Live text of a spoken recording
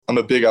I'm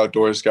a big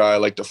outdoors guy. I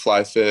like to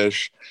fly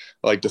fish.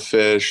 I like to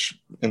fish.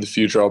 In the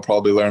future, I'll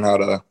probably learn how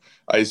to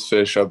ice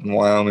fish up in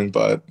Wyoming.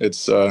 But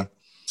it's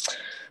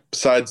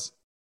besides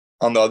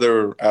on the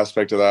other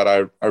aspect of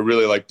that, I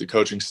really like the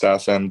coaching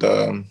staff and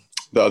the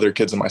other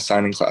kids in my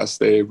signing class.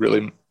 They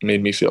really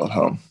made me feel at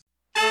home.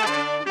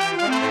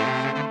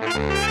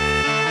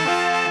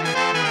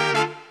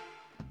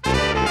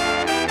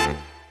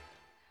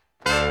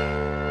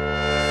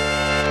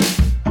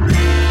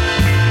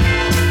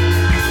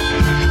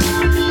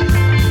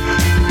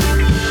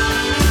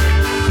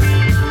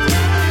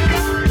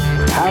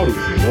 Howdy,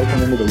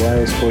 welcome into the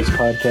Wild Sports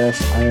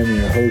Podcast. I am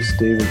your host,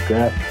 David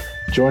Graff.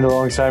 Joined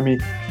alongside me,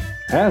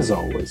 as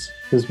always,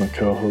 is my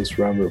co-host,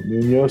 Robert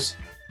Munoz.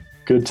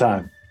 Good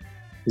time.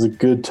 It was a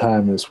good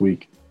time this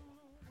week.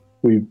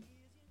 We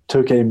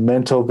took a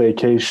mental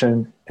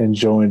vacation and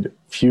joined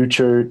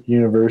future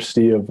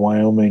University of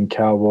Wyoming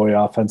Cowboy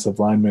offensive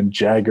lineman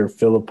Jagger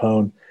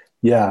Philippone.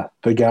 Yeah,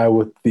 the guy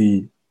with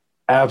the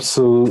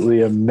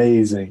absolutely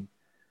amazing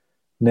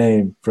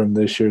name from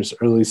this year's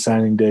early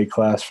signing day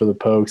class for the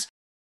Pokes.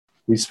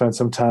 We spent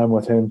some time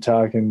with him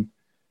talking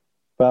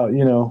about,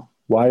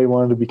 why he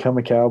wanted to become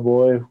a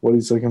Cowboy, what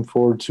he's looking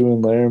forward to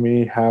in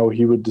Laramie, how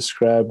he would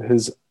describe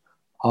his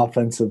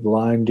offensive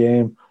line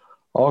game,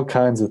 all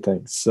kinds of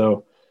things.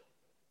 So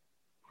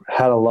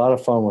had a lot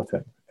of fun with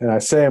him. And I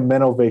say a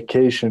mental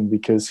vacation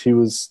because he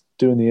was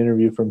doing the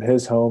interview from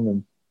his home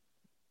in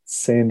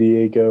San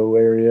Diego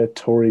area,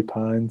 Torrey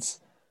Pines,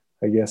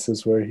 I guess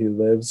is where he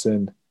lives.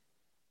 And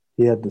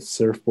he had the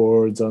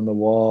surfboards on the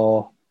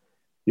wall.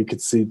 You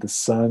could see the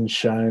sun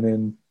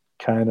shining,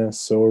 kind of,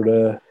 sort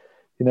of.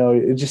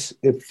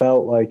 It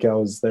felt like I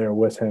was there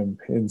with him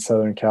in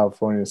Southern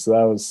California. So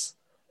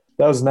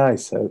that was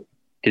nice. Did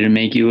it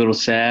make you a little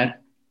sad?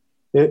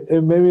 It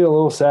made me a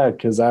little sad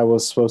because I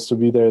was supposed to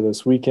be there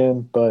this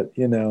weekend, but,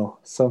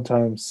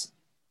 sometimes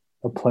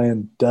a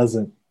plan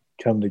doesn't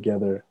come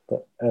together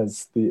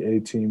as the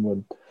A-team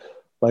would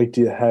like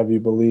to have you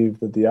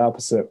believe that the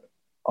opposite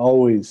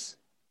always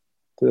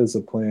does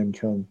a plan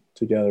come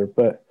together.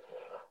 But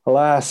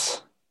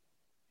alas,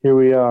 here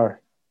we are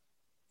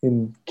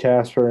in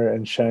Casper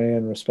and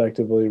Cheyenne,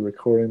 respectively,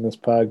 recording this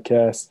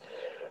podcast.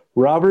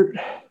 Robert,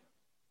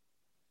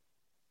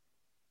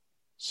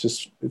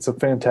 it's a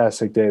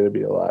fantastic day to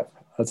be alive.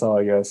 That's all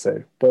I got to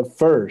say. But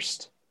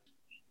first,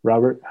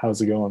 Robert,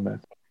 how's it going,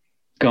 man?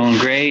 Going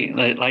great.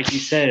 Like you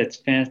said, it's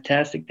a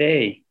fantastic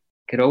day.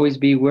 Could always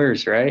be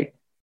worse, right?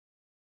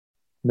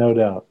 No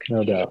doubt.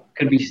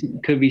 Could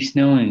be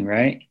snowing,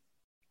 right?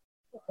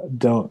 I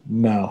don't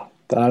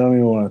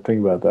even want to think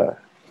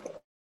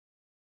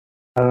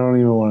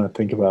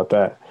about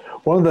that.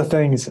 One of the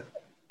things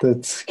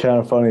that's kind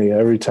of funny,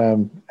 every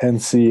time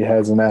NC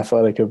has an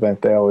athletic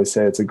event, they always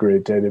say it's a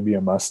great day to be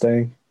a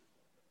Mustang.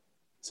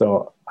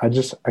 So I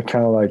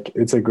kind of like,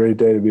 it's a great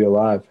day to be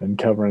alive and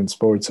covering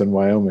sports in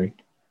Wyoming.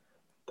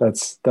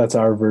 That's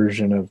our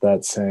version of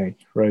that saying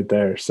right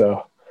there.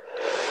 So,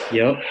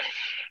 yep.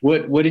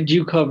 What did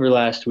you cover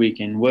last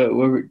weekend? What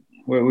were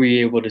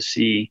you able to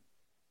see?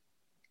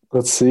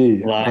 Let's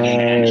see. Live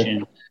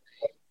action.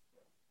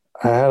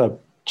 I had a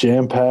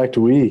jam-packed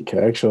week,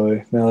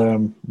 actually. Now that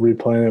I'm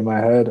replaying it in my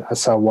head, I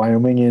saw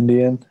Wyoming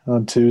Indian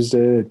on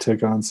Tuesday. They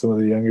took on some of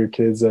the younger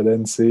kids at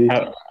NC.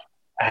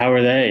 How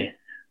are they?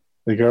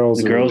 The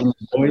girls and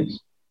the boys?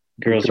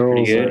 Girls are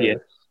pretty good, yeah.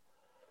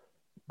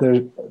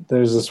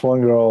 There's this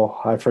one girl,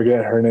 I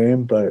forget her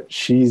name, but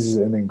she's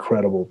an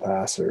incredible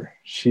passer.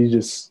 She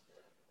just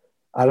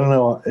 – I don't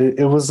know.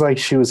 It was like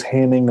she was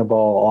handing the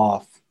ball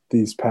off.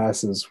 These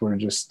passes were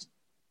just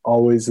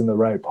always in the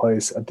right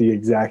place at the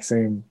exact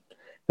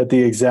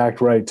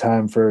right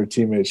time for her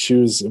teammates. She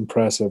was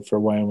impressive for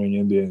Wyoming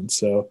Indians.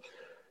 So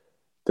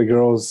the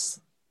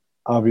girls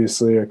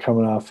obviously are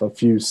coming off a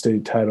few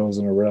state titles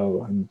in a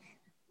row, and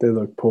they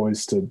look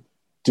poised to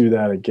do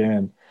that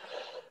again.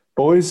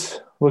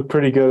 Boys look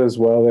pretty good as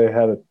well.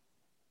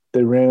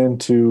 They ran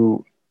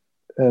into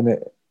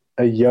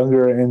a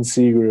younger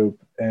NC group,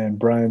 and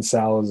Brian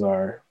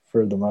Salazar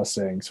for the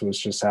Mustangs was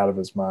just out of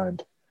his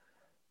mind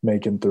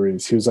making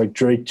threes. He was like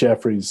Drake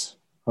Jeffries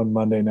on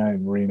Monday night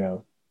in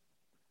Reno.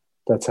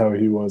 That's how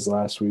he was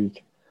last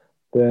week.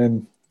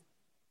 Then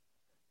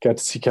got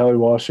to see Kelly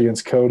Walsh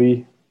against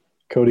Cody.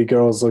 Cody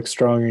girls look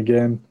strong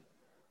again.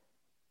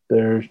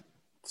 They're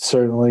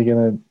certainly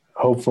going to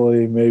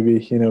hopefully maybe,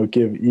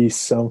 give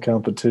East some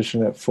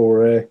competition at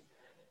 4A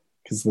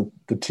because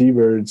the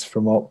T-Birds,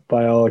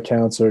 by all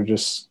accounts, are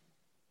just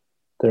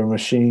 – they're a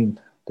machine.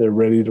 They're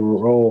ready to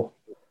roll.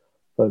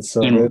 But so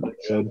they look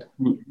good.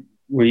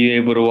 Were you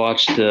able to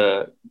watch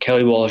the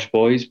Kelly Walsh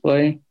boys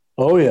play?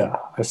 Oh, yeah.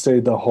 I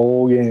stayed the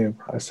whole game.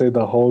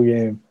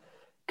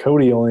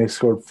 Cody only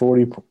scored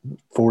 40.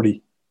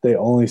 They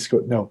only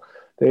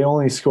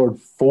scored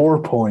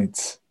 4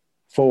 points.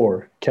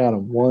 4. Count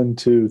them. 1,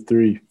 2,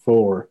 3,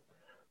 4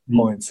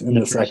 points in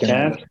the second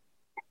half.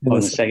 In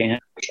the second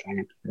half.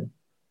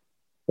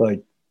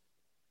 Like,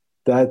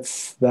 that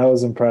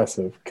was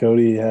impressive.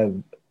 Cody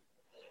had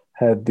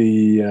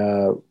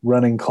the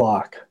running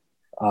clock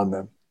on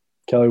them.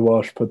 Kelly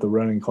Walsh put the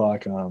running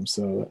clock on them.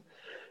 So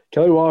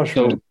Kelly Walsh,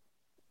 So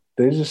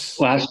they're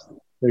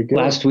good.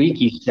 last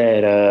week you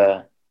said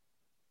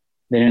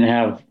they didn't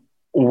have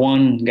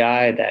one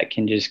guy that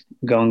can just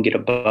go and get a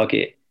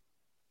bucket.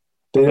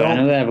 They But I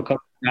know don't. they have a couple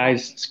of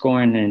guys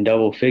scoring in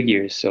double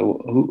figures.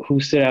 So who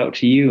stood out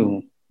to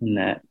you in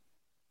that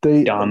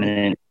They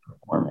dominant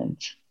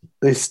performance?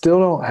 they still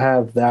don't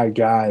have that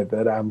guy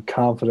that I'm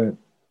confident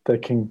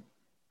that can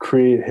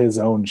create his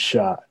own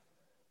shot.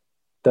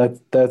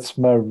 That's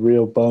my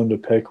real bone to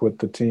pick with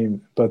the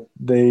team. But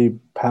they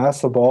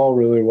pass the ball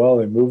really well.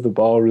 They move the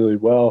ball really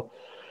well.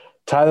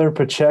 Tyler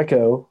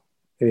Pacheco,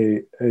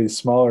 a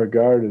smaller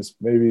guard, is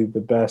maybe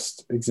the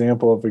best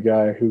example of a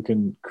guy who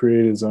can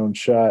create his own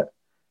shot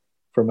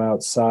from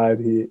outside.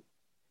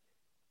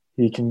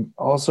 He can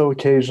also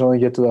occasionally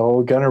get to the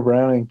hole. Gunnar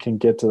Browning can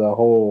get to the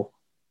hole,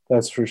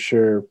 that's for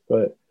sure,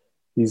 but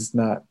he's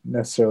not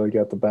necessarily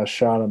got the best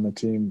shot on the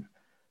team.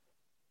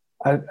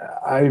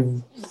 I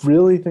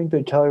really think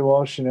that Kelly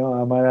Walsh, I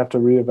might have to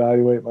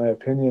reevaluate my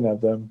opinion of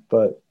them,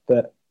 but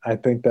I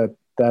think that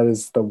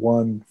is the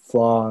one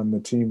flaw in the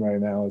team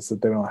right now is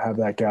that they don't have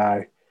that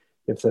guy.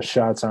 If the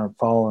shots aren't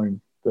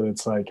falling, that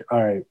it's like,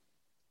 all right,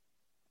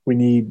 we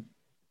need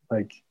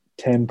like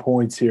 10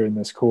 points here in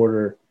this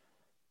quarter,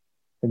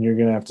 and you're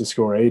going to have to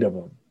score 8 of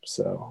them.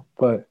 So,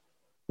 but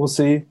we'll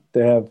see.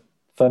 They have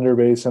Thunder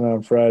Basin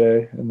on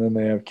Friday, and then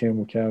they have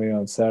Campbell County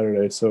on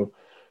Saturday. So,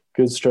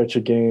 good stretch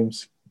of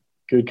games,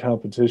 good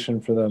competition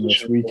for them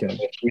this weekend.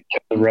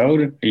 The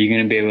road, are you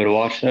going to be able to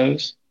watch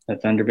those? The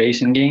Thunder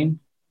Basin game?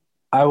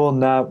 I will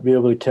not be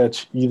able to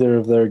catch either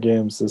of their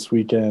games this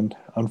weekend.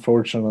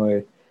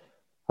 Unfortunately,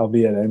 I'll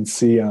be at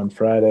NC on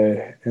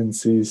Friday.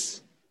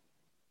 NC's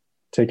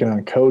taking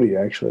on Cody,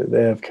 actually.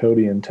 They have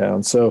Cody in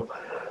town. So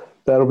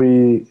that'll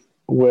be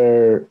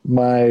where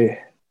my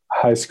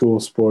high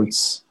school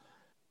sports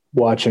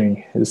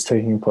watching is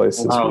taking place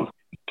this week.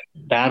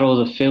 Battle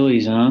of the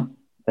Phillies, huh?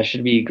 That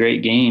should be a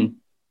great game.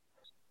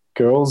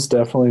 Girls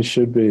definitely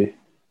should be.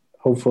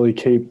 Hopefully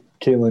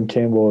Caitlin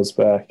Campbell is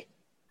back.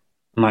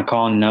 Am I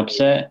calling an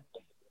upset?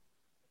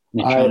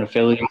 The Toronto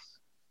Phillies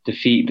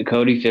defeat the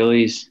Cody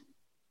Phillies.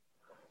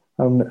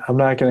 I'm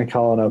not going to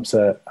call an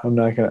upset. I'm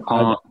not going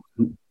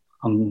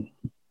to.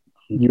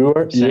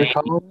 You're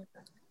calling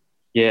it?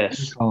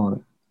 Yes. I'm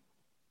calling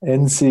it.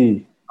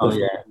 NC. Oh,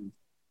 yeah.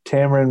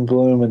 Tamron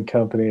Bloom and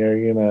company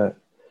are going to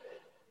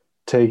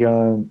take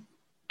on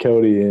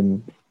Cody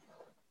and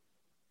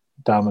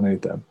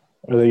dominate them.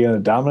 Are they going to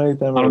dominate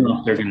them? I don't know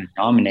if they're going to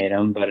dominate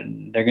them, but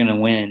they're going to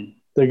win.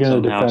 They're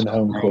going to defend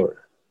home court.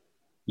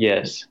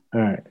 Yes.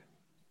 All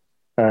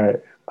right.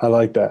 I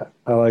like that.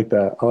 I like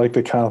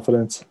the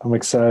confidence. I'm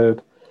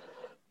excited.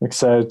 I'm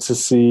excited to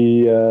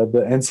see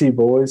the NC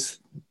boys.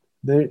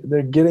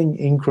 They're getting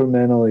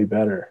incrementally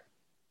better.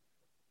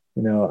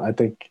 I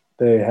think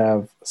they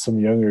have some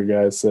younger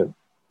guys that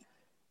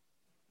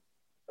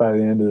by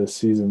the end of the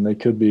season they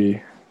could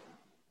be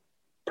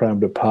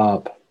primed to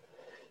pop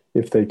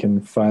if they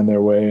can find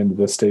their way into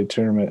the state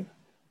tournament.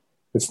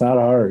 It's not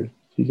hard.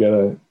 You got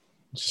to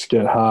just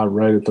get hot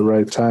right at the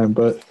right time.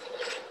 But,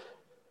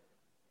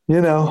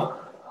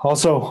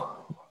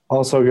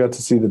 also got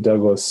to see the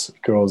Douglas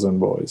girls and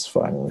boys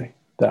finally.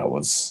 That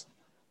was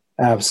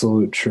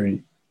absolute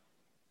treat.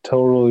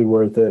 Totally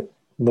worth it.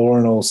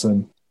 Lauren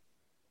Olson.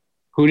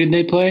 Who did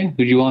they play? Who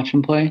did you watch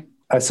them play?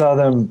 I saw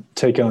them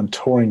take on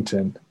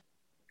Torrington.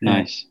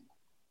 Nice.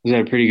 Was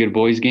that a pretty good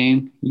boys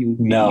game?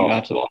 No. You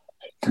got to watch?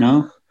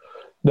 No?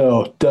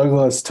 No,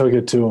 Douglas took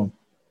it to him.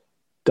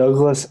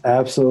 Douglas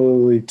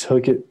absolutely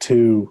took it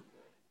to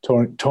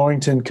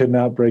Torrington. Could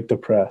not break the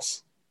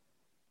press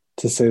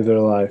to save their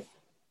life.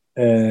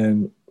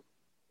 And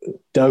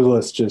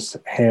Douglas just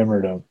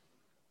hammered him.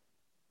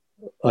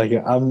 Like,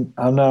 I'm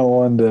not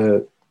one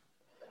to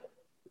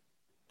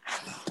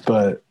 –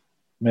 but,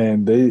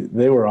 man,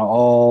 they were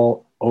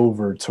all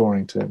over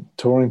Torrington.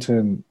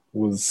 Torrington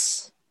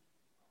was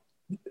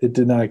 – it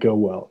did not go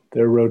well.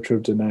 Their road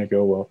trip did not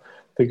go well.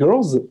 The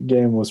girls'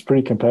 game was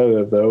pretty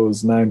competitive, though. It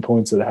was 9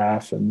 points at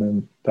half, and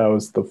then that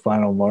was the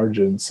final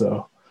margin.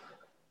 So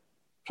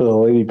for the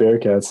Lady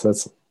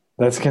Bearcats,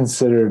 that's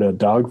considered a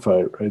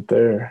dogfight right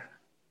there.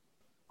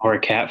 Or a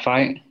cat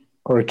fight?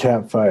 Or a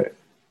cat fight.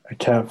 A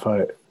cat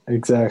fight,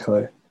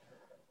 exactly.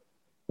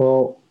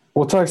 Well,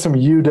 we'll talk some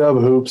UW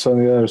hoops on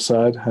the other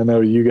side. I know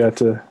you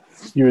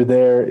were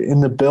there in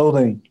the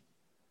building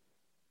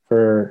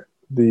for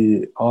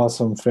the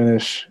awesome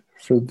finish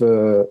for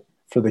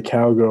the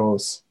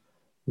Cowgirls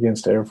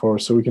against Air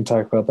Force, so we can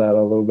talk about that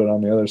a little bit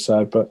on the other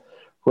side. But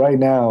right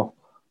now,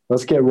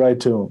 let's get right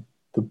to him.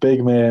 The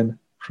big man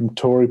from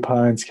Torrey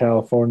Pines,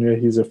 California.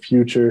 He's a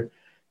future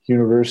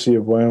University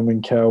of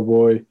Wyoming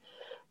Cowboy,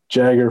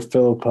 Jagger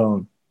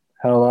Philippone.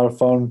 Had a lot of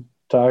fun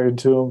talking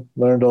to him,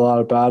 learned a lot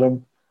about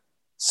him.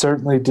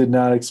 Certainly did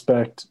not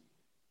expect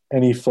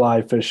any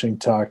fly fishing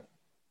talk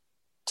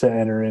to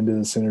enter into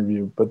this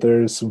interview, but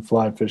there is some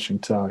fly fishing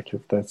talk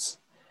if that's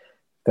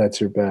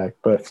your bag.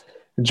 But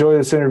enjoy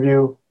this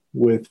interview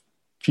with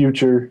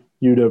future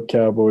UW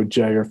Cowboy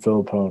Jagger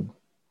Philippone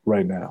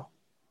right now.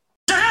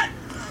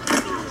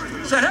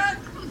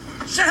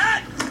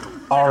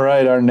 All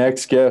right, our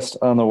next guest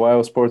on the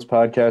Wild Sports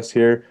Podcast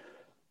here.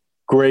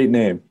 Great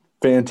name.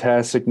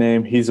 Fantastic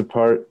name. He's a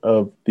part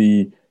of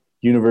the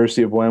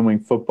University of Wyoming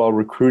football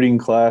recruiting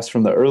class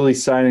from the early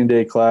signing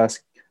day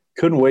class.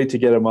 Couldn't wait to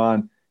get him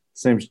on.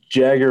 His name's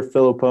Jagger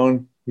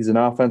Philippone. He's an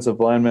offensive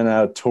lineman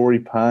out of Torrey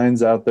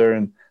Pines out there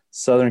in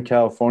Southern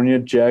California.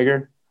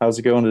 Jagger, how's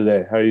it going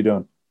today? How are you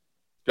doing?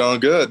 Going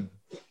good.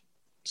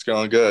 It's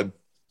going good.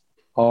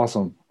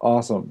 Awesome.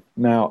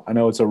 Now, I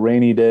know it's a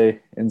rainy day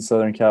in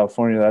Southern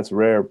California. That's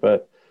rare,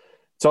 but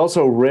it's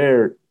also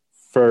rare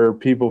for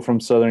people from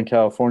Southern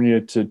California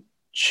to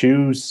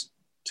choose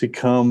to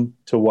come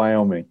to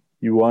Wyoming.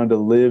 You wanted to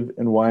live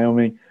in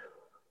Wyoming.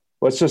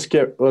 Let's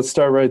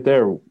start right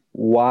there.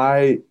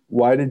 Why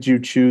did you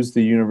choose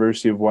the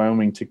University of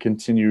Wyoming to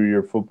continue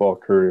your football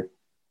career?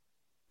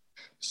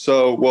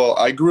 So, well,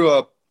 I grew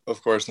up,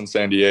 of course, in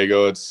San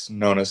Diego. It's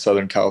known as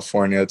Southern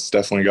California. It's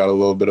definitely got a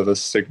little bit of a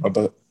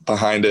stigma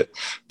behind it.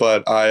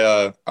 But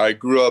I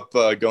grew up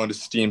going to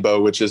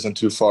Steamboat, which isn't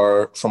too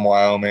far from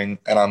Wyoming,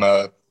 and I'm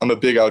a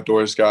big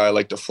outdoors guy. I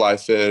like to fly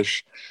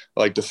fish. I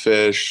like to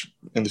fish.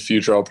 In the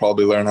future, I'll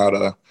probably learn how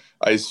to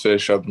ice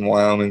fish up in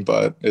Wyoming.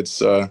 But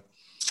it's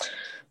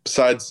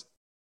besides,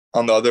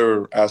 on the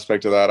other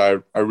aspect of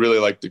that, I really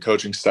like the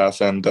coaching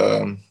staff and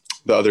the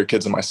other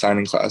kids in my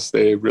signing class.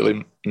 They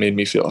really made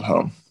me feel at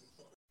home.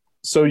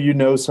 So you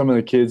know some of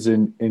the kids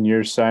in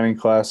your signing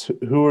class.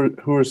 Who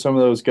are some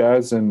of those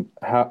guys, and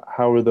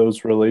how are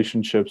those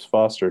relationships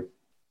fostered?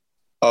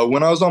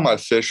 When I was on my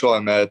official,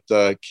 I met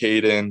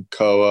Caden,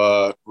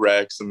 Koa,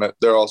 Rex, and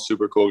they're all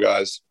super cool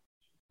guys.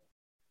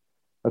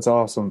 That's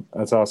awesome.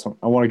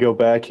 I want to go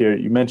back here.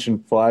 You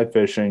mentioned fly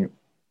fishing.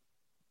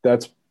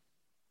 That's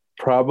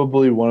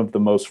probably one of the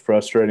most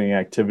frustrating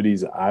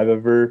activities I've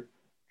ever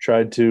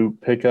tried to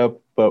pick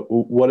up. But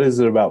what is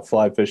it about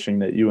fly fishing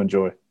that you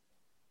enjoy?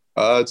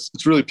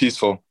 It's really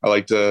peaceful. I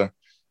like to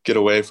get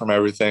away from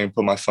everything,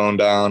 put my phone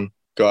down,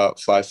 go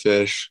out, fly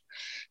fish.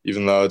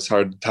 Even though it's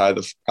hard to tie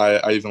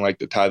I even like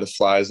to tie the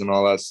flies and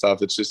all that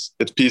stuff. It's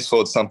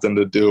peaceful. It's something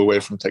to do away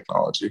from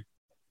technology.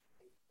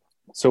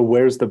 So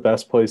where's the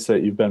best place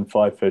that you've been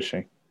fly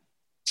fishing?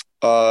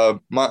 My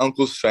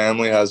uncle's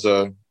family has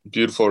a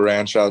beautiful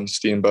ranch out in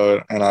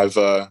Steamboat, and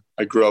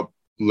I grew up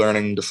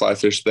learning to fly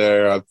fish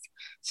there. I've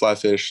fly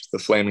fished the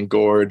Flaming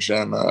Gorge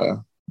and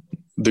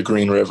the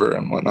Green River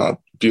and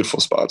whatnot.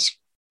 Beautiful spots.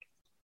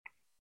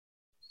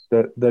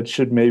 That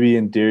should maybe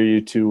endear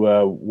you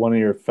to one of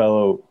your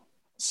fellow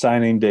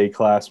signing day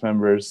class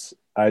members,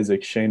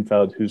 Isaac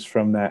Schoenfeld, who's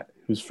from that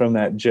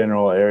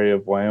general area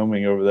of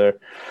Wyoming over there.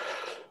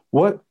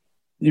 What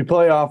you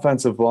play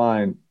offensive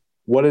line?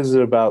 What is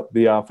it about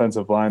the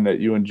offensive line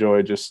that you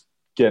enjoy just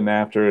getting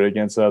after it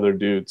against other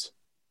dudes?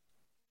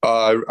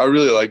 I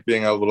really like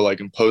being able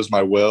to impose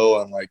my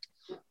will and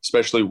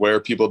especially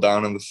wear people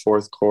down in the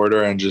fourth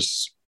quarter and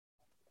just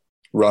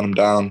run them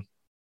down.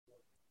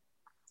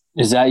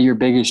 Is that your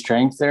biggest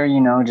strength there?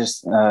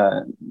 Just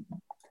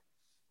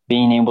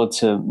being able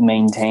to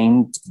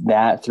maintain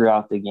that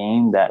throughout the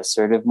game, that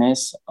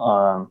assertiveness.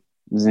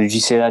 Did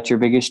you say that's your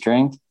biggest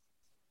strength?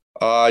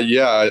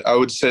 Yeah, I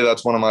would say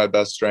that's one of my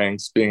best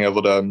strengths, being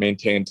able to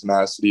maintain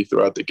tenacity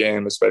throughout the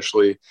game,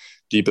 especially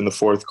deep in the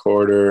fourth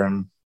quarter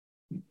and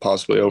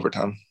possibly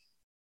overtime.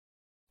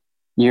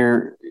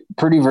 You're a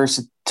pretty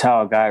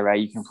versatile guy, right?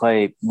 You can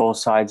play both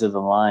sides of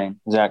the line.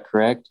 Is that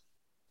correct?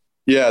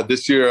 Yeah,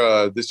 this year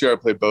I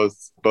played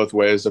both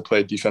ways. I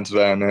played defensive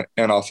end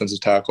and offensive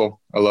tackle.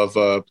 I love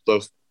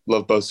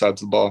both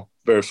sides of the ball.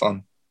 Very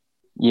fun.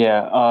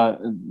 Yeah.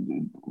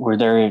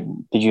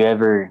 Did you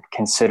ever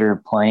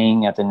consider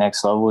playing at the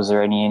next level? Was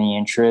there any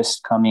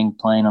interest playing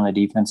on the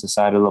defensive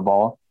side of the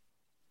ball?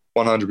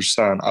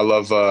 100%. I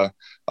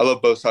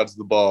love both sides of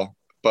the ball,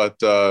 but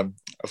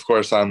of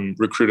course I'm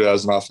recruited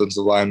as an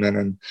offensive lineman,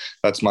 and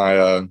that's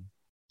my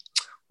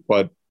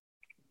what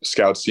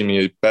scouts see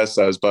me best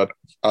as. But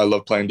I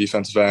love playing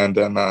defensive end,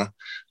 and I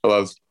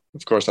love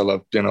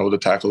being able to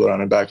tackle the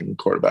running back and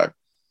quarterback.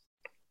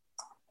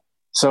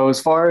 So as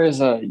far as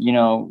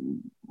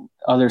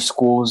other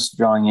schools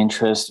drawing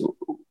interest,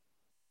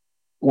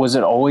 was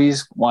it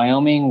always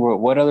Wyoming?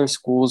 What other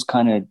schools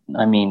kind of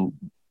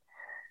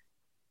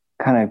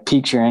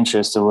piqued your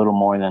interest a little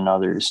more than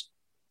others?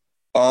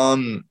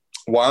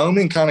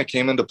 Wyoming kind of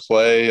came into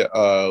play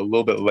a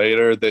little bit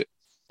later. The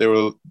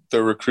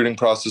recruiting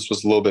process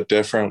was a little bit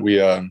different.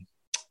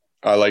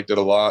 I liked it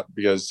a lot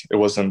because it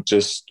wasn't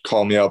just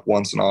call me up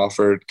once and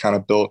offer. It kind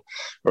of built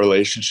a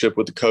relationship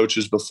with the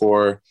coaches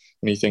before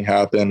anything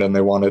happened, and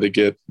they wanted to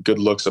get good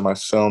looks at my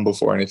film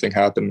before anything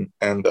happened,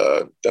 and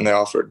then they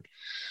offered.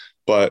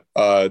 But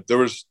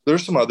there's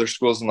some other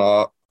schools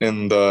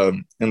in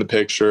the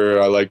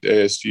picture. I liked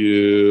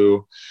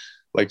ASU,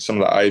 like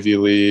some of the Ivy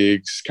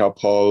Leagues, Cal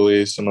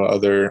Poly, some of the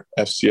other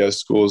FCS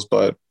schools,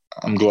 but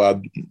I'm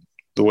glad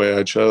the way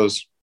I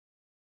chose.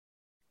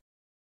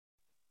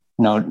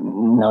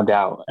 No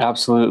doubt.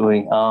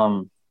 Absolutely.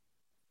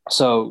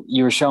 So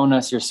you were showing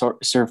us your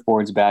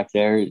surfboards back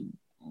there,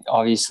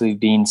 obviously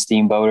being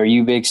Steamboat. Are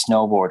you a big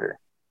snowboarder?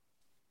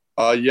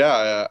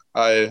 Yeah,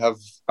 I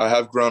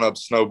have grown up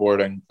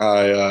snowboarding.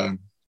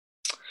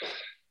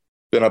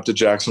 Been up to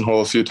Jackson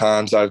Hole a few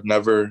times. I've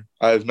never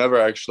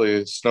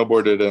actually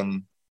snowboarded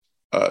in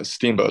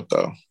Steamboat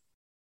though.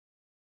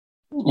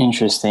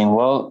 Interesting.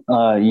 Well,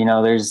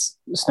 there's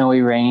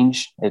Snowy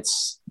Range.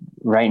 It's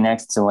right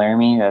next to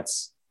Laramie.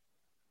 It's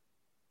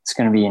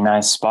going to be a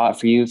nice spot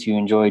for you if you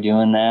enjoy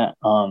doing that.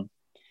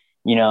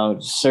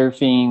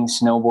 Surfing,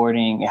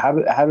 snowboarding.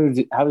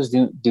 How does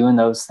doing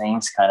those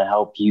things kind of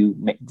help you?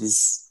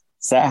 Does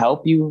that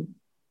help you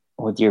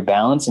with your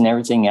balance and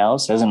everything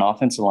else as an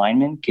offensive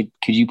lineman? Could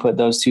you put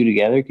those two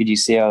together? Could you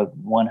see how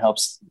one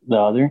helps the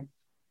other?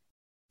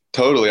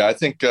 Totally. I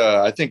think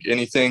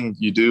anything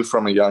you do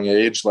from a young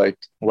age, like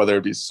whether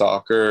it be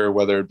soccer,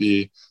 whether it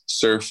be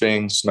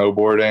surfing,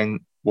 snowboarding,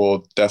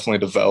 will definitely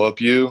develop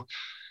you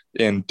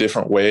in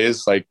different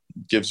ways. Like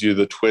gives you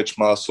the twitch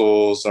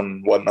muscles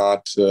and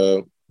whatnot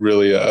to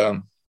really,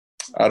 I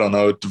don't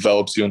know, it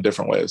develops you in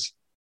different ways.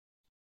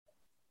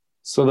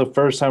 So the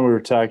first time we were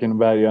talking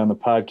about you on the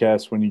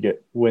podcast,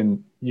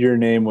 when your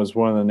name was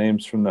one of the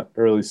names from the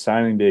early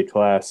signing day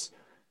class,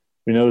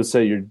 we noticed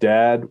that your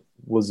dad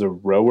was a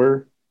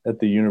rower at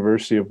the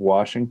University of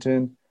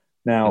Washington.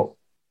 Now,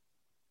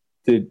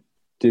 did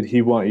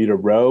he want you to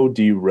row?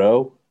 Do you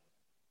row?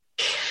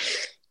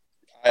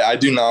 I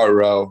do not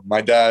row.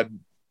 My dad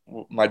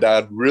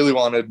really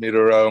wanted me to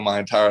row my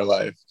entire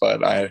life,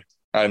 but I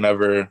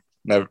never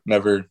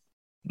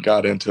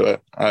got into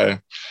it. I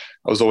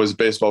was always a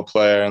baseball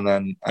player, and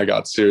then I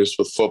got serious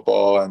with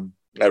football and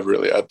never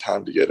really had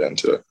time to get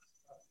into it.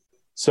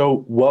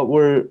 So what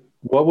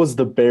was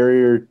the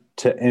barrier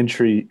to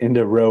entry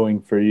into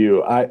rowing for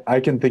you? I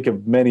can think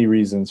of many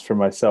reasons for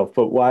myself,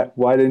 but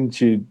why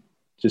didn't you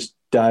just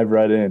dive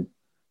right in?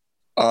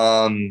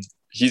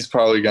 He's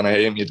probably going to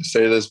hate me to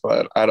say this,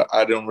 but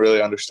I don't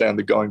really understand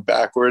the going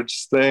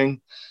backwards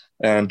thing.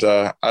 And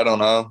I don't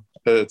know.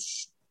 I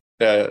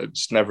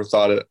just never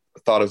thought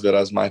of it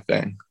as my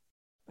thing.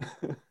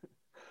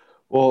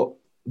 Well,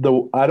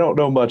 I don't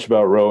know much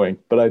about rowing,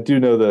 but I do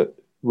know that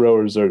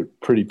rowers are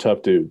pretty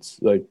tough dudes.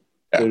 Like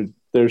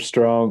they're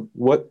strong.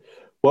 What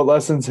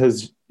lessons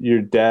has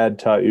your dad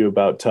taught you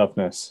about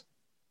toughness?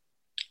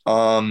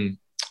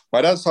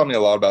 My dad's taught me a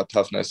lot about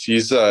toughness.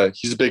 He's a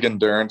big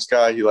endurance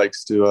guy. He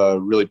likes to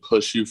really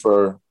push you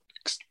for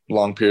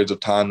long periods of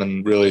time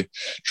and really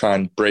try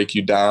and break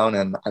you down.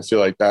 And I feel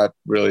like that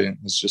really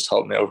has just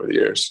helped me over the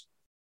years.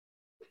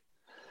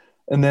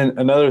 And then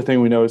another thing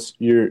we know is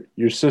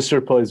your sister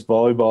plays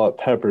volleyball at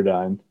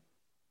Pepperdine,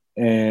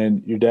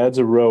 and your dad's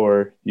a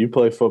rower. You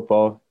play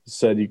football. You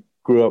said you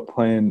grew up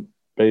playing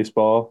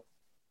baseball.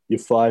 You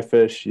fly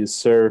fish. You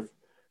surf.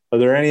 Are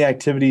there any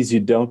activities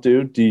you don't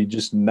do? Do you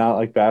just not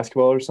like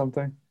basketball or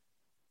something?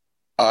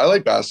 I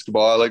like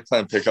basketball. I like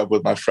playing pickup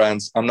with my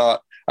friends. I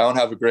don't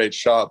have a great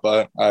shot,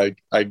 but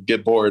I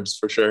get boards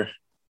for sure.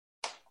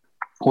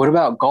 What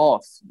about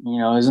golf?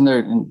 Isn't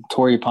there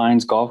Torrey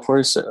Pines golf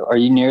course? Are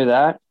you near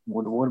that?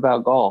 What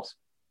about golf?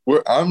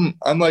 I'm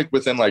like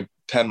within like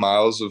 10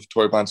 miles of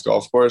Torrey Pines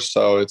golf course.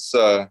 So it's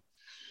a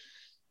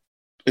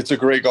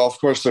great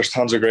golf course. There's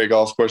tons of great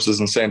golf courses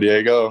in San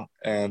Diego.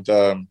 And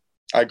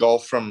I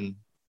golf from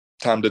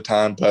time to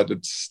time, but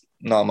it's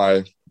not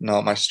my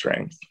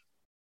strength.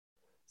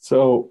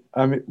 So,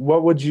 I mean,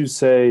 what would you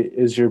say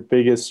is your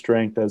biggest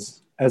strength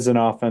as an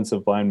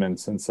offensive lineman,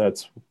 since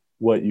that's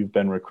what you've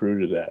been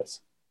recruited as?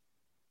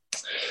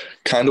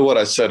 Kind of what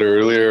I said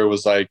earlier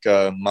was like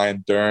my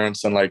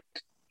endurance and like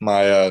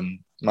my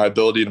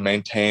ability to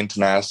maintain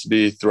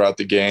tenacity throughout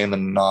the game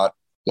and not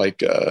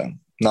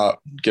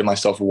get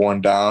myself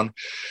worn down.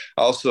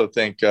 I also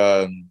think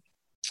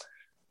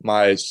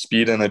my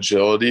speed and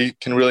agility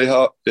can really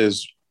help,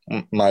 is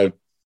my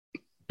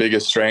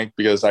biggest strength,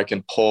 because I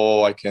can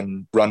pull, I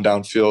can run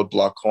downfield,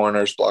 block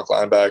corners, block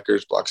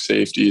linebackers, block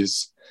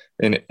safeties,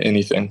 and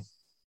anything.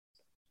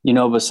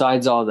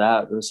 Besides all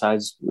that,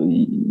 besides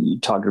you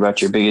talked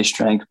about your biggest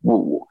strength,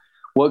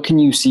 what can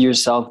you see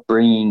yourself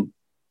bringing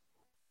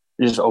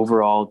just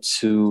overall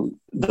to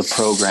the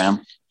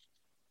program?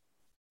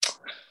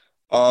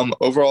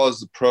 Overall, as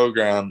the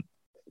program,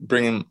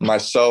 bringing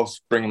myself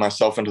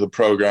into the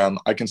program,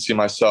 I can see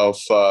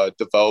myself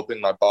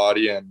developing my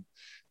body and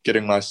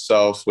getting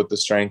myself with the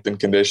strength and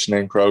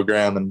conditioning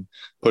program and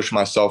push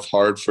myself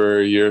hard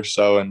for a year or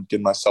so and get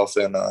myself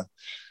in the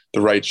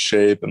right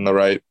shape and the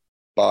right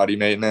body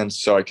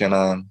maintenance so I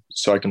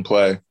can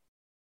play.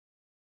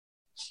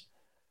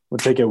 We'll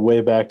take it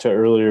way back to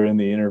earlier in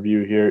the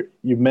interview here.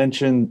 You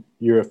mentioned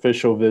your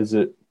official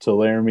visit to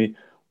Laramie.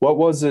 What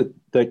was it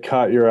that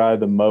caught your eye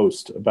the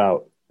most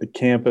about the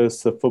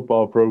campus, the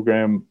football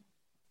program,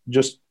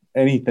 just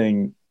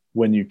anything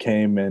when you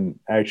came and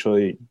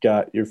actually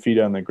got your feet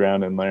on the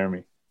ground in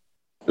Laramie?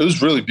 It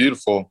was really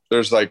beautiful.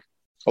 There's like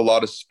a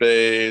lot of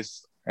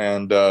space,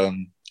 and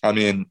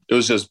it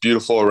was just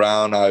beautiful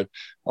around.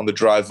 On the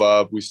drive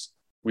up,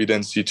 we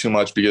didn't see too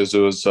much because it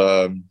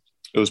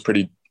was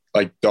pretty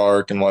like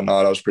dark and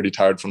whatnot. I was pretty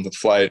tired from the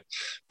flight,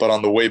 but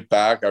on the way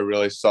back, I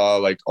really saw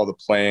like all the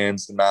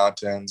plains, the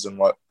mountains, and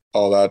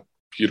all that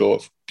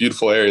beautiful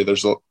beautiful area.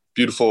 There's a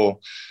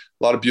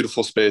lot of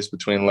beautiful space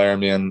between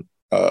Laramie and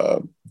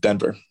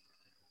Denver.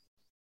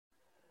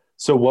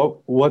 So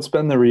what's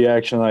been the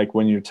reaction like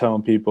when you're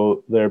telling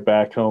people they're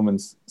back home in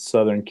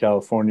Southern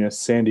California,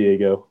 San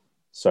Diego,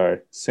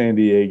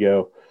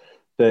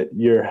 that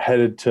you're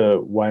headed to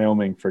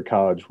Wyoming for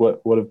college?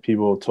 What have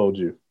people told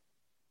you?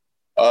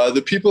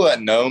 The people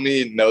that know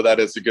me know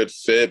that it's a good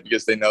fit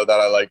because they know that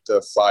I like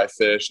to fly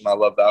fish and I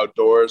love the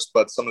outdoors.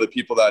 But some of the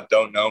people that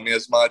don't know me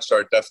as much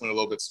are definitely a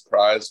little bit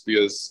surprised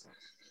because,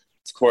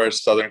 of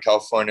course, Southern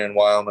California and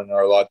Wyoming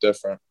are a lot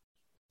different.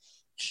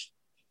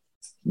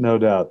 No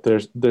doubt.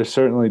 They're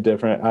certainly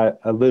different.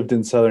 I lived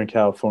in Southern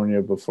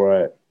California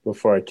before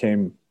I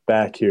came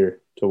back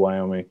here to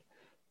Wyoming.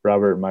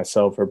 Robert and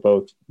myself are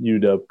both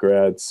UW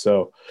grads,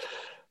 so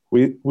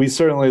we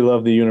certainly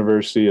love the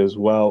university as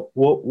well.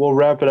 We'll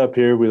wrap it up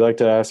here. We like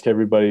to ask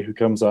everybody who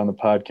comes on the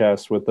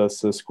podcast with us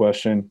this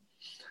question.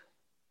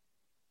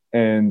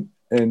 And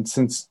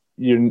since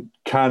you're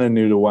kind of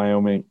new to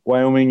Wyoming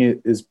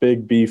is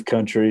big beef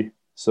country.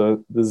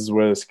 So this is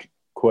where this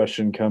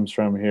question comes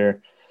from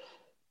here.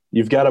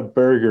 You've got a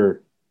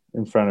burger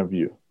in front of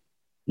you.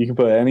 You can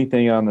put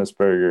anything on this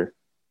burger.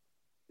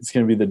 It's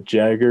going to be the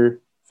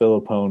Jagger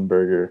Filippone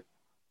burger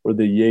or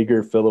the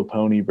Jaeger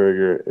Filippone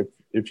burger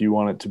if you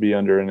want it to be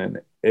under an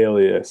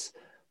alias.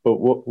 But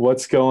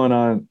what's going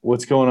on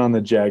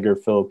the Jagger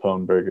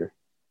Filippone burger?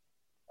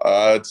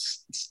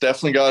 It's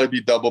definitely got to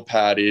be double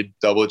patty,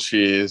 double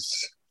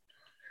cheese.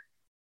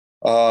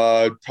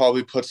 I'd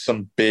probably put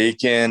some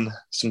bacon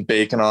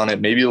on it,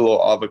 maybe a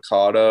little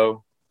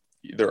avocado,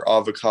 either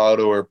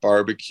avocado or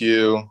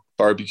barbecue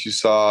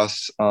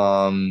sauce,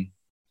 a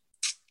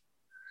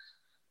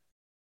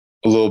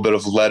little bit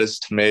of lettuce,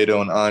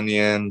 tomato, and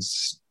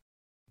onions,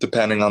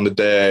 depending on the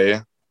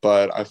day.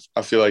 But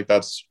I feel like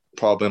that's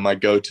probably my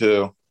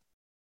go-to.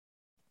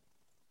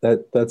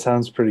 That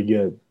sounds pretty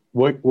good.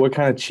 What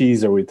kind of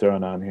cheese are we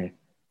throwing on here?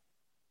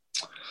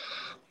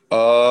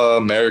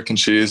 American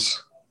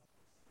cheese.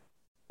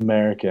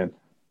 American.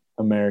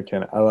 I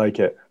like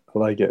it.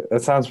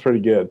 That sounds pretty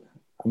good.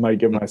 I might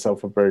give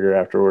myself a burger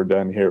after we're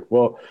done here.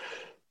 Well,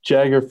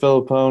 Jagger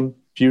Filippone,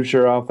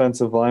 future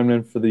offensive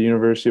lineman for the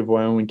University of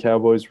Wyoming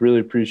Cowboys. Really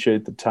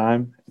appreciate the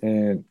time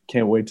and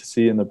can't wait to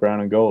see you in the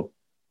brown and gold.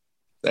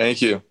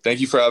 Thank you. Thank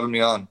you for having me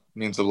on. It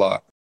means a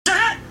lot.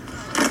 I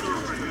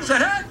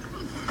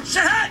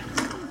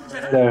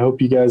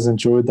hope you guys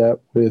enjoyed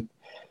that with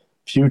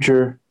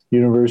future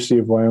University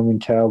of Wyoming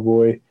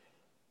Cowboy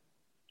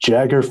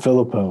Jagger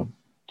Filippone.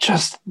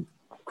 Just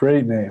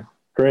great name.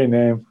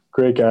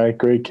 Great guy,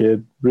 great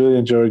kid. Really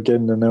enjoyed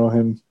getting to know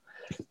him.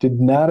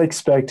 Did not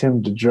expect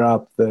him to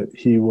drop that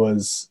he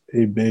was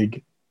a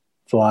big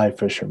fly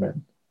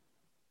fisherman.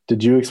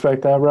 Did you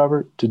expect that,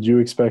 Robert? Did you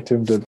expect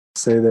him to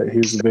say that he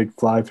was a big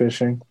fly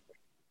fishing?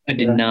 I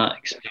did not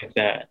expect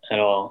that at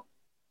all.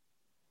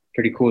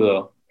 Pretty cool,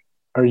 though.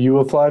 Are you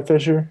a fly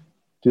fisher?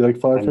 Do you like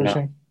fly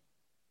fishing?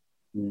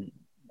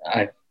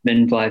 I've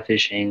been fly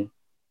fishing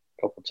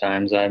a couple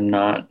times. I'm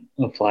not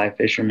a fly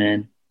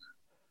fisherman.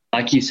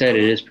 Like you said,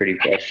 it is pretty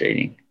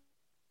frustrating.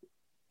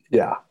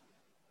 Yeah,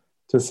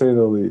 to say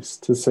the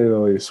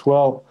least.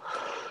 Well,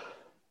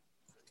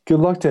 good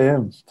luck to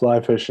him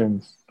fly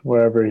fishing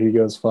wherever he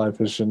goes fly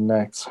fishing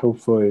next.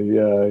 Hopefully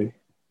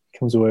he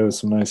comes away with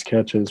some nice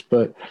catches.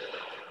 But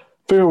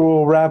figure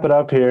we'll wrap it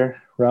up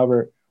here.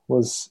 Robert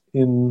was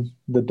in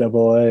the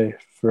AA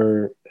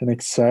for an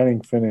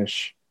exciting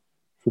finish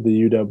for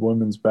the UW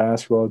women's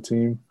basketball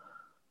team.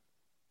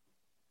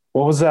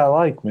 What was that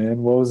like,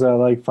 man? What was that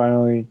like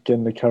finally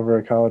getting to cover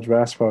a college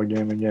basketball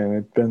game again?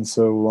 It's been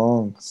so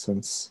long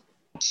since,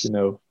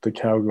 the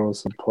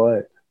Cowgirls have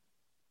played.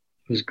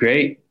 It was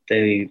great.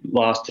 They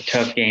lost a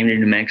tough game to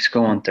New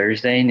Mexico on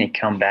Thursday, and they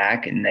come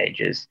back, and they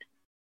just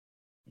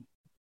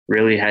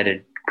really had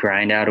to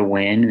grind out a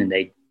win, and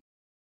they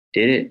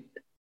did it.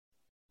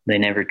 They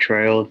never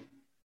trailed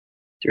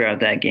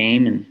throughout that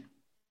game, and,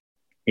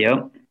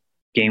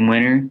 game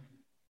winner.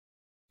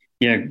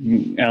 Yeah,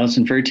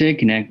 Allison Fertig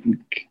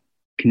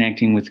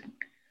connecting with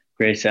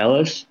Grace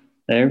Ellis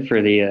there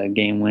for the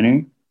game winner.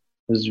 It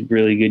was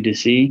really good to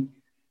see.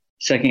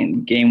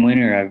 Second game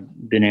winner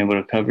I've been able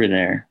to cover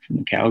there from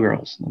the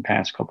Cowgirls in the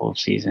past couple of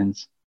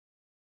seasons.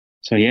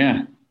 So,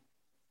 yeah,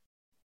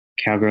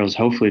 Cowgirls,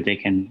 hopefully they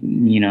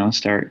can,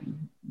 start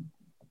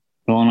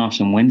pulling off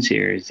some wins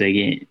here as they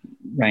get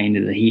right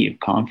into the heat of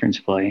conference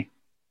play.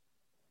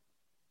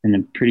 And a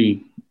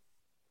pretty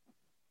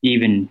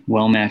even,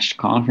 well-matched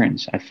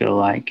conference, I feel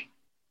like.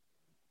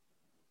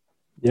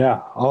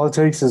 Yeah, all it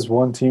takes is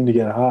one team to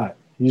get hot.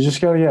 You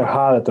just got to get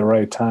hot at the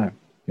right time,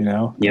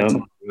 Yep. That's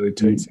all it really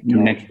takes.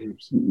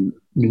 New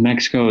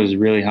Mexico is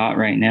really hot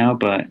right now,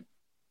 but,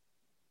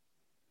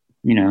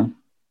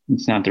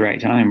 it's not the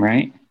right time,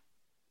 right?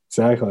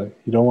 Exactly.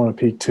 You don't want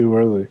to peak too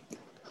early.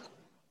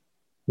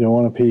 You don't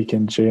want to peak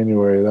in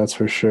January, that's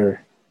for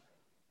sure.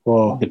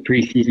 Well, the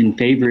preseason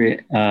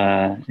favorite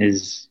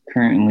is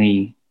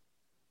currently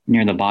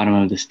near the bottom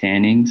of the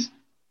standings,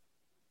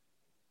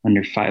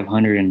 under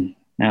 500 in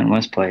Mountain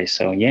West play.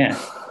 So, yeah.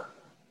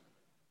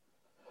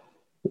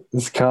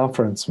 This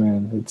conference,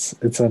 man,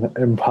 it's an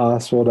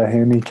impossible to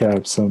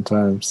handicap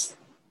sometimes.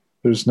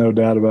 There's no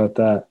doubt about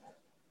that.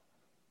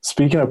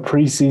 Speaking of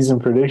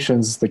preseason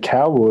predictions, the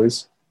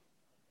Cowboys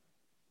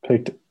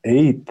picked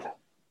 8th,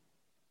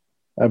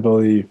 I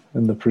believe,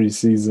 in the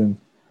preseason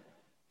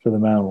for the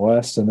Mountain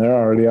West, and they're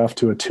already off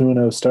to a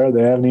 2-0 start.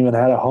 They haven't even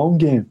had a home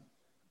game.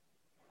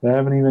 They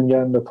haven't even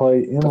gotten to play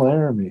in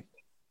Laramie.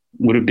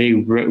 What a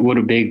big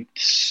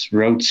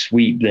road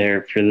sweep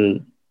there for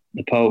the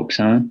Pokes,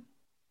 huh?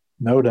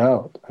 No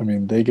doubt. I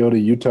mean, they go to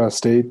Utah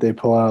State. They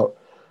pull out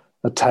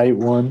a tight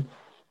one.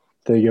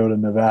 They go to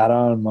Nevada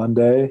on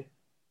Monday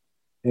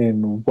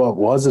in what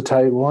was a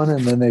tight one,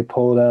 and then they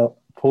pulled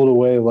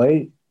away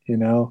late. You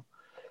know,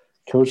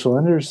 Coach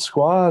Linder's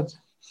squad,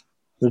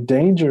 they're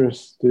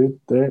dangerous, dude.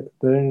 They're.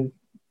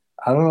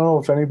 I don't know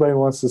if anybody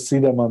wants to see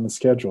them on the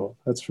schedule.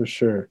 That's for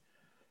sure.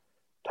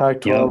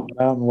 Pac-12, yep.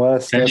 Mountain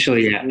West,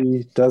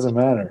 especially doesn't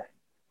matter.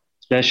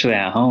 Especially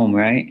at home,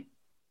 right?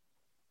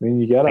 I mean,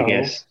 you got to. I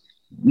guess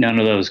none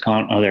of those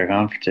other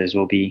conferences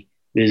will be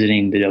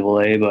visiting the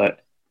AA,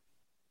 but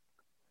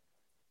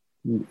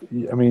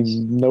I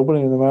mean,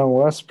 nobody in the Mountain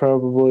West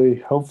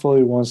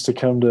hopefully wants to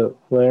come to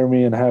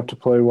Laramie and have to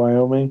play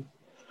Wyoming.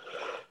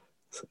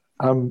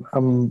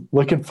 I'm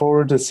looking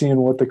forward to seeing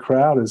what the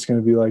crowd is going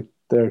to be like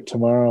there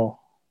tomorrow.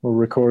 We're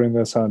recording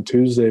this on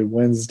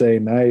Wednesday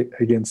night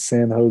against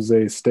San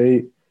Jose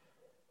State.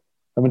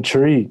 I'm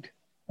intrigued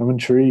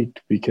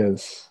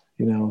because,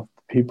 you know,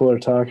 people are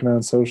talking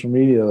on social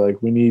media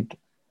like we need a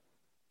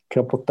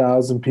couple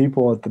thousand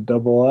people at the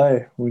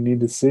AA. We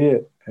need to see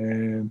it.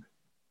 And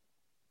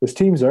this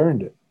team's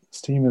earned it.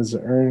 This team has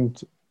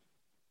earned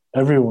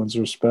everyone's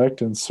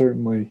respect, and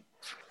certainly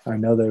I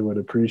know they would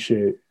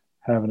appreciate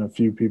having a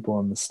few people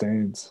in the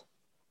stands.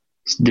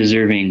 It's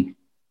deserving.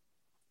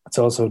 It's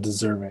also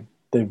deserving.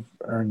 They've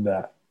earned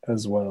that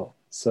as well.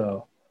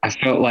 So I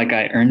felt like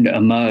I earned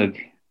a mug.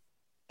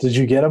 Did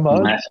you get a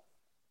mug?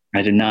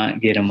 I did not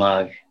get a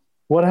mug.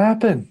 What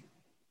happened?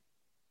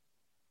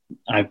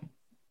 I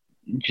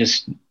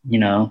just, you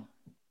know,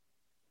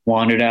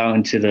 wandered out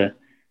into the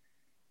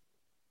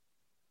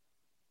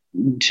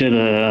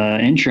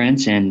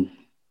entrance and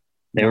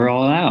they were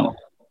all out.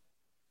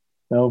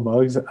 No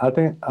mugs. I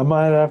think I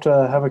might have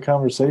to have a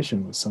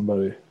conversation with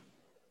somebody,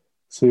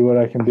 see what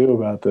I can do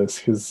about this,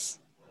 because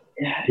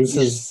it's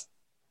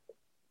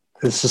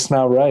just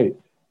not right.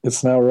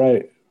 It's not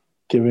right,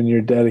 given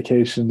your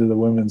dedication to the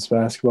women's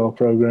basketball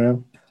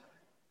program,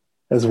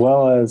 as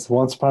well as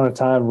once upon a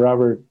time,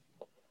 Robert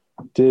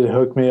did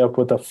hook me up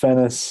with a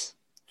Fennis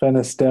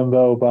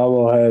Dembo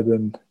bobblehead,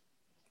 and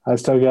I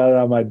still got it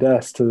on my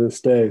desk to this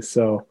day.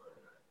 So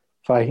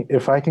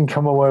if I can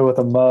come away with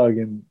a mug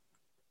and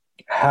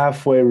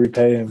halfway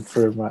repay him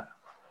for my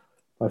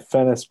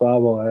Fennis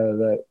bobblehead,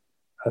 that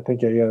I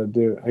think I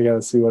got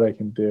to see what I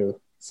can do.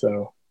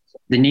 So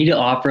they need to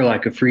offer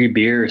like a free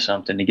beer or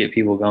something to get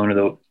people going to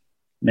the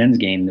men's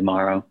game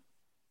tomorrow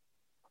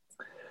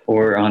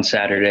or on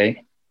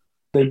Saturday.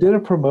 They did a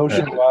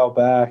promotion a while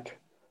back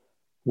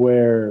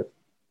where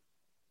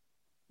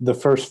the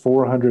first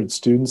 400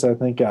 students, I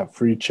think, got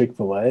free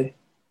Chick-fil-A,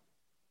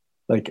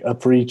 like a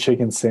free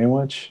chicken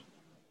sandwich.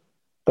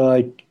 But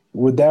like,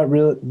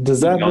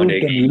 does that move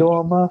the needle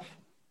enough?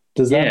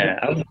 Does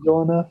that move the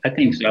needle enough? I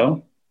think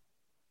so.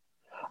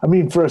 I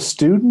mean, for a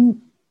student,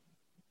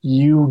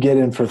 you get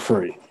in for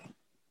free.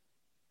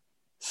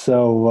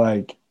 So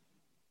like,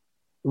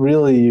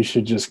 really, you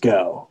should just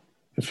go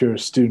if you're a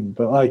student.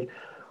 But like,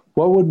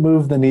 what would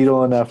move the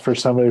needle enough for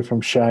somebody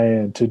from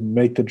Cheyenne to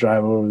make the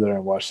drive over there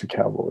and watch the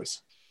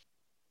Cowboys?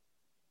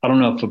 I don't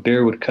know if a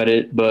beer would cut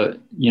it, but,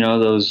 you know,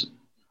 those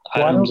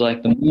items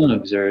like the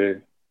mugs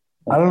are.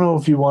 I don't know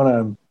if you want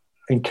to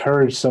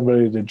encourage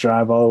somebody to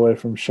drive all the way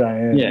from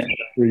Cheyenne for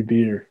free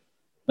beer.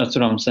 That's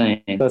what I'm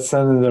saying. That's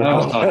sending the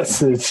wrong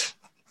message.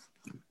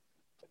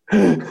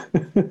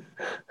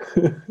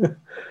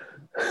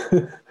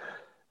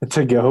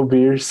 To-go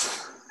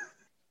beers.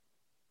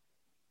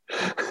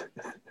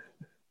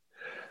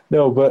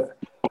 No, but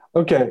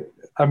okay.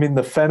 I mean,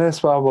 the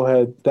Fennis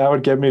bobblehead, that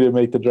would get me to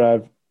make the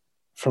drive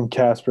from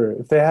Casper.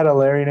 If they had a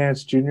Larry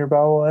Nance Jr.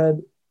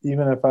 bobblehead,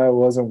 even if I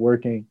wasn't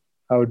working,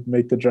 I would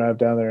make the drive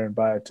down there and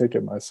buy a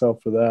ticket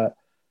myself for that.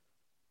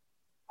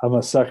 I'm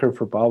a sucker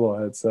for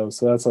bobbleheads, though,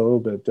 so that's a little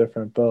bit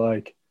different. But,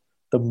 like,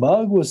 the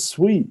mug was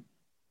sweet.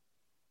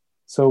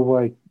 So,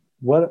 like,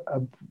 what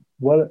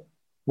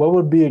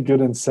would be a good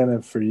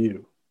incentive for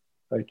you?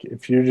 Like,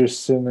 if you're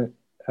just sitting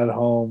at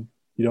home,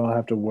 you don't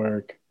have to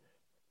work,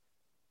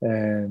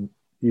 and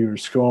you're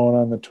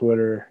scrolling on the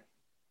Twitter,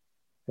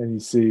 and you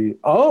see,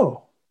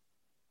 oh,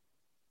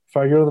 if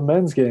I go to the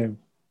men's game,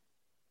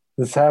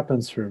 this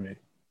happens for me.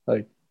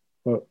 Like,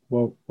 what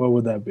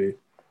would that be?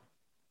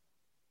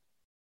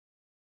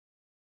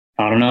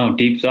 I don't know.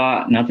 Deep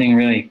thought. Nothing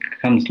really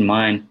comes to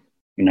mind.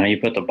 You know, you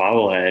put the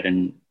bobblehead,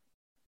 and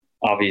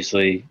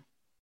obviously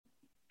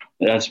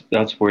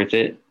that's worth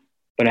it.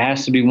 But it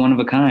has to be one of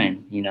a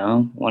kind. You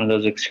know, one of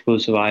those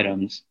exclusive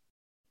items.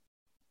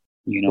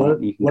 You can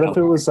What go. if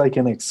it was like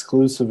an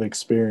exclusive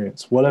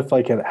experience? What if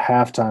like at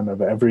halftime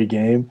of every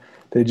game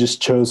they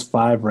just chose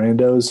 5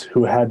 randos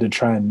who had to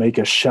try and make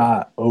a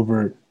shot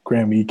over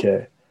Graham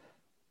Ike?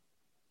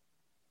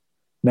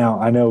 Now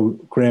I know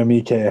Graham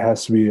Ike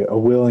has to be a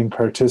willing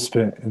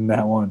participant in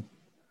that one,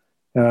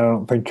 and I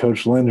don't think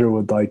Coach Linder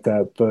would like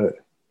that, but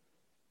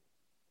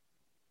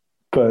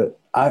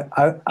I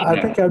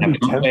think I'd be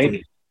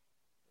tempted.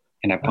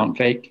 Can I pump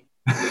fake?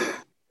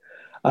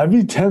 I'd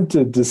be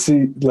tempted to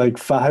see like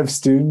 5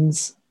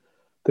 students.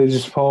 They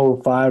just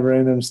follow 5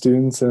 random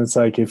students, and it's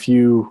like if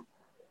you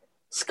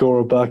score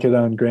a bucket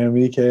on Graham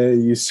Ike,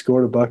 you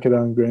scored a bucket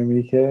on Graham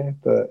Ike.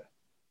 But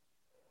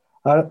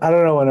I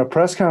don't know. In a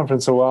press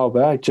conference a while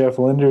back, Jeff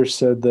Linder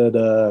said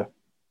that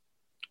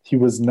he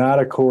was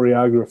not a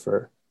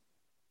choreographer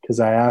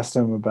because I asked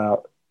him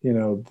about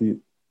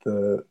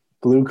the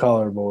blue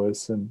collar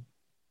boys and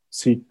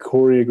is he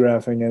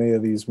choreographing any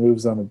of these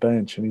moves on the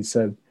bench, and he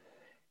said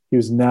he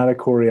was not a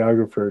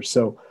choreographer.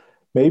 So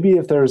maybe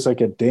if there was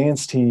like a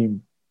dance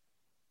team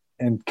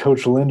and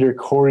Coach Linder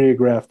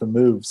choreographed the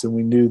moves and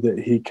we knew that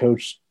he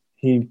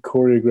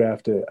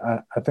choreographed it,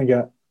 I think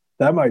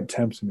that might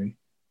tempt me.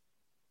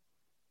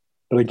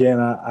 But again,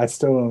 I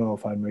still don't know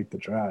if I'd make the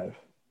drive.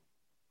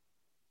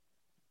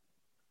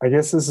 I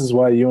guess this is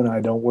why you and I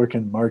don't work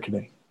in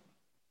marketing.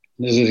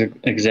 This is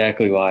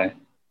exactly why.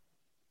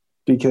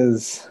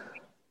 Because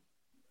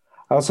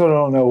I also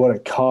don't know what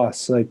it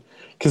costs. Like,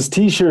 because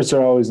T-shirts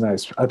are always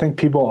nice. I think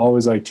people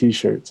always like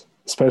T-shirts,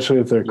 especially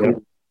if they're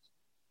cool.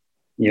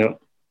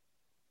 Yep.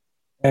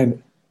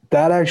 And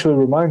that actually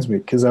reminds me,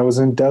 because I was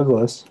in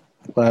Douglas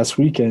last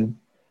weekend,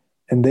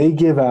 and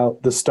the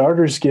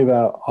starters give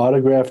out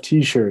autographed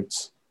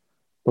T-shirts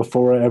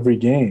before every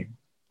game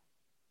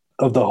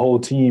of the whole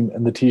team,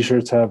 and the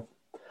T-shirts have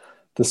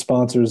the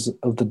sponsors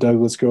of the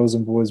Douglas girls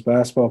and boys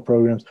basketball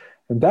programs,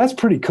 and that's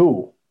pretty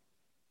cool.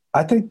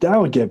 I think that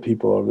would get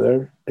people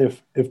over there.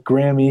 If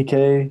Graham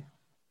Ike,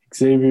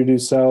 Xavier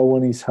Dussel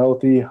when he's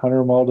healthy,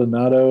 Hunter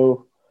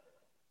Maldonado,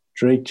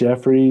 Drake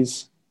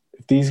Jeffries,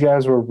 if these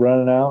guys were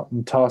running out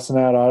and tossing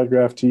out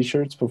autographed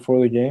T-shirts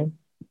before the game,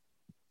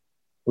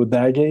 would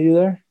that get you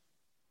there?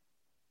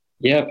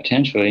 Yeah,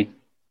 potentially.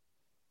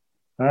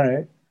 All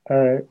right.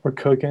 We're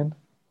cooking.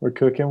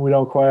 We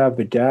don't quite have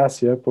the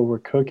gas yet, but we're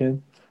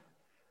cooking.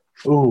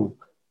 Ooh,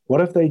 what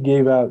if they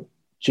gave out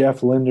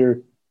Jeff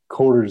Linder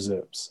quarter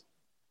zips?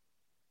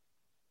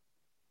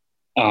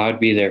 Oh, I'd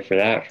be there for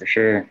that for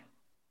sure.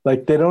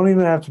 Like, they don't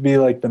even have to be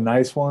like the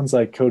nice ones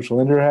like Coach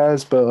Linder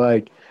has, but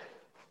like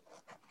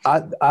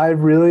I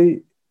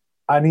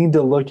need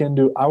to look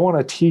into. I want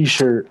a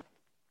T-shirt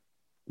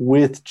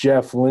with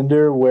Jeff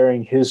Linder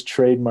wearing his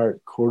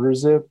trademark quarter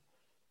zip,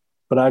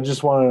 but I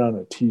just want it on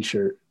a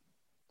T-shirt.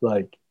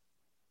 Like,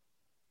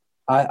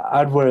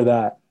 I'd wear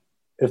that.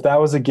 If that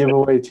was a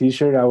giveaway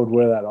T-shirt, I would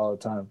wear that all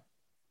the time,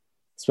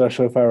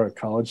 especially if I were a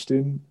college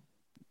student.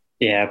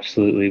 Yeah,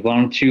 absolutely. Why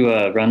don't you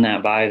run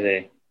that by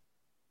the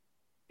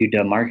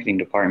UW marketing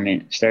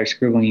department? Start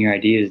scribbling your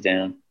ideas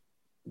down.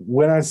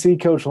 When I see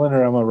Coach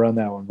Linder, I'm gonna run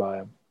that one by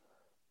him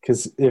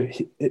because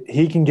if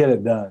he can get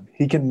it done,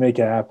 he can make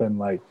it happen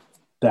like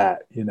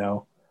that. He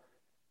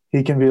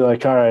can be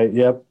like, "All right,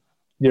 yep,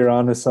 you're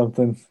onto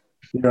something.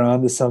 You're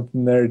onto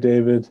something there,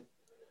 David.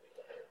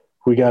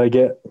 We got to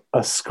get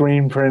a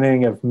screen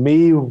printing of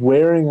me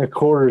wearing a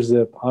quarter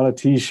zip on a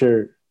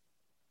T-shirt,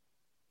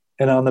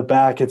 and on the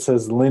back it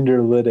says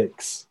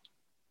Linderlytics.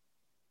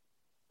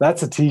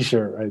 That's a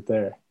T-shirt right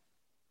there.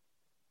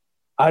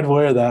 I'd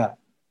wear that.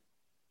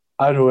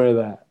 I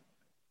don't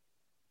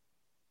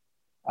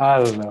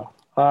know.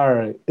 All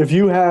right. If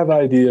you have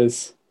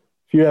ideas,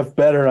 if you have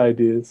better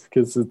ideas,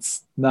 because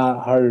it's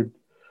not hard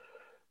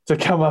to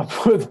come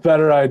up with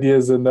better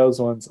ideas than those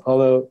ones.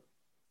 Although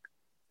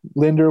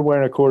Linder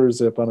wearing a quarter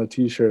zip on a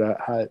T-shirt,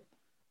 I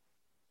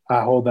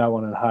hold that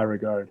one in high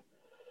regard.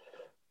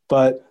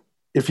 But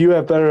if you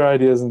have better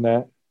ideas than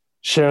that,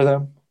 share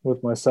them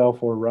with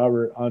myself or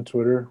Robert on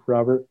Twitter.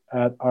 Robert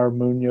at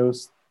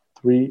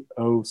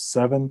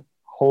rmunoz307,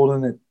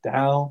 holding it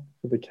down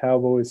for the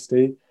Cowboys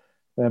State.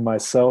 And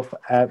myself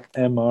at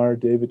Mr.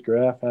 David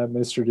Graff, at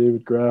Mr.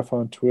 David Graff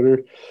on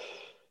Twitter.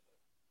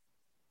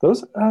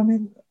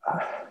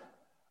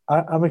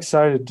 I'm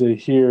excited to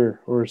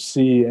hear or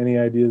see any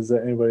ideas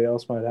that anybody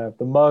else might have.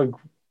 The mug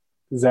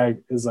is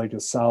like a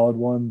solid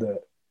one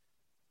that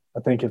I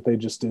think if they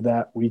just did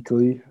that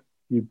weekly,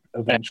 you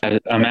eventually.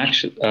 I'm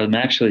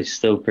actually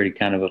still pretty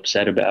kind of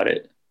upset about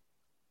it.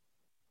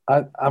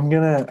 I'm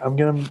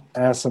gonna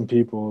ask some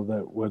people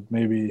that would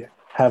maybe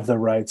have the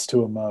rights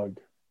to a mug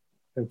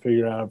and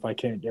figure out if I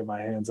can't get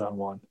my hands on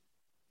one,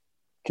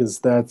 because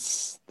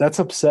that's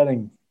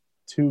upsetting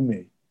to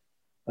me.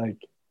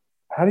 Like,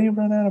 how do you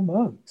run out of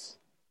mugs?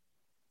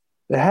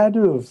 They had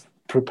to have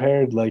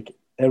prepared like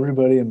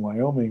everybody in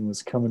Wyoming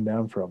was coming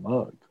down for a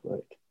mug.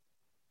 Like,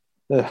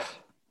 ugh.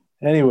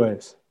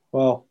 Anyways,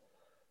 well,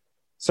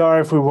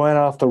 sorry if we went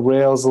off the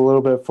rails a little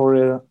bit for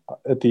you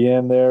at the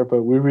end there,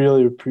 but we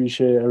really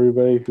appreciate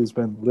everybody who's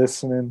been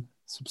listening,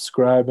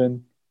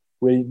 subscribing,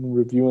 rating,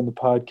 reviewing the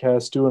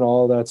podcast, doing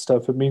all that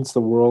stuff. It means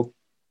the world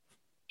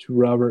to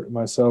Robert and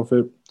myself.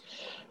 It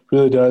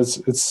really does.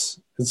 It's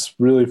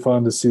really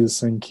fun to see this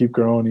thing keep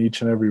growing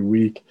each and every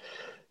week.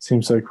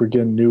 Seems like we're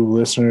getting new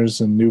listeners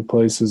and new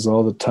places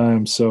all the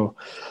time. So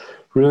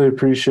really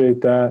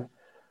appreciate that.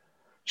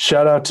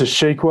 Shout out to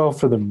Shakewell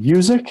for the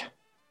music.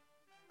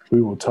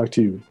 We will talk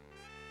to you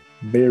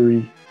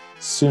very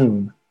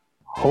soon.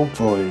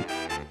 Hopefully,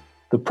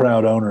 the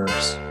proud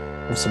owners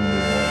of some new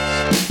notes.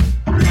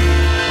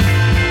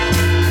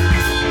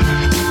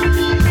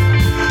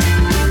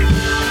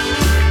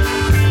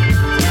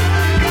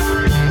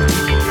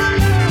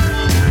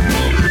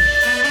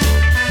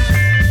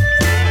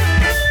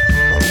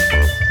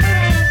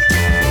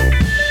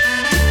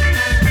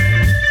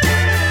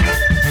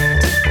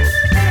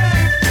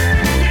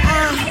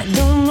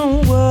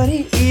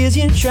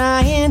 You're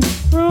trying to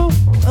prove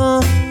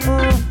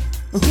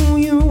who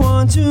you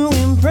want to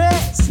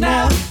impress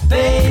now,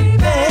 baby.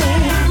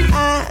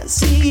 I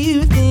see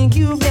you think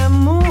you've got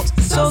moves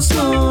so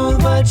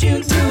smooth, but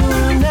you do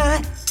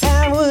not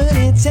have what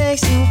it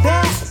takes to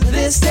pass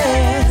this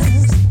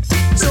test.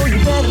 So you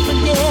better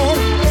forget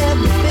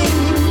everything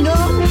you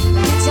know.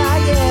 You're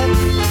tired.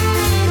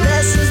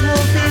 Lessons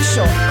won't be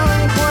short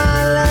on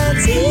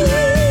quality.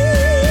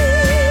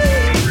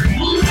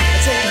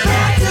 Take it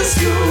back to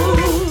school.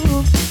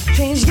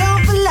 Change your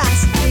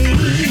philosophy.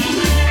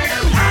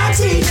 I'll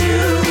teach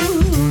you,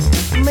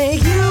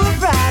 make you a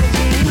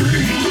prodigy.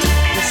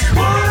 This is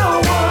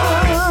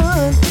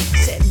 101,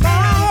 set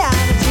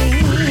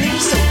biology.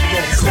 So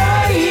let's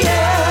stay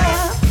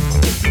up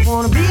if you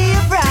wanna be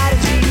a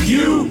prodigy.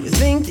 You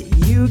think that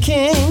you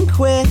can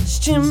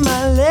question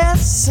my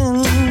lesson,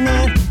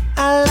 and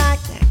I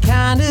like that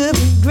kind of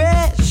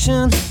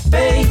aggression,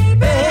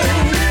 baby.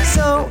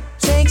 So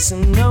take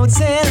some notes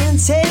and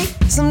take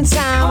some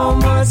time on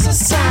what's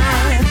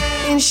assigned,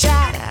 and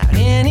shout out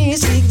any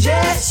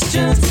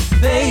suggestions,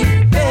 baby.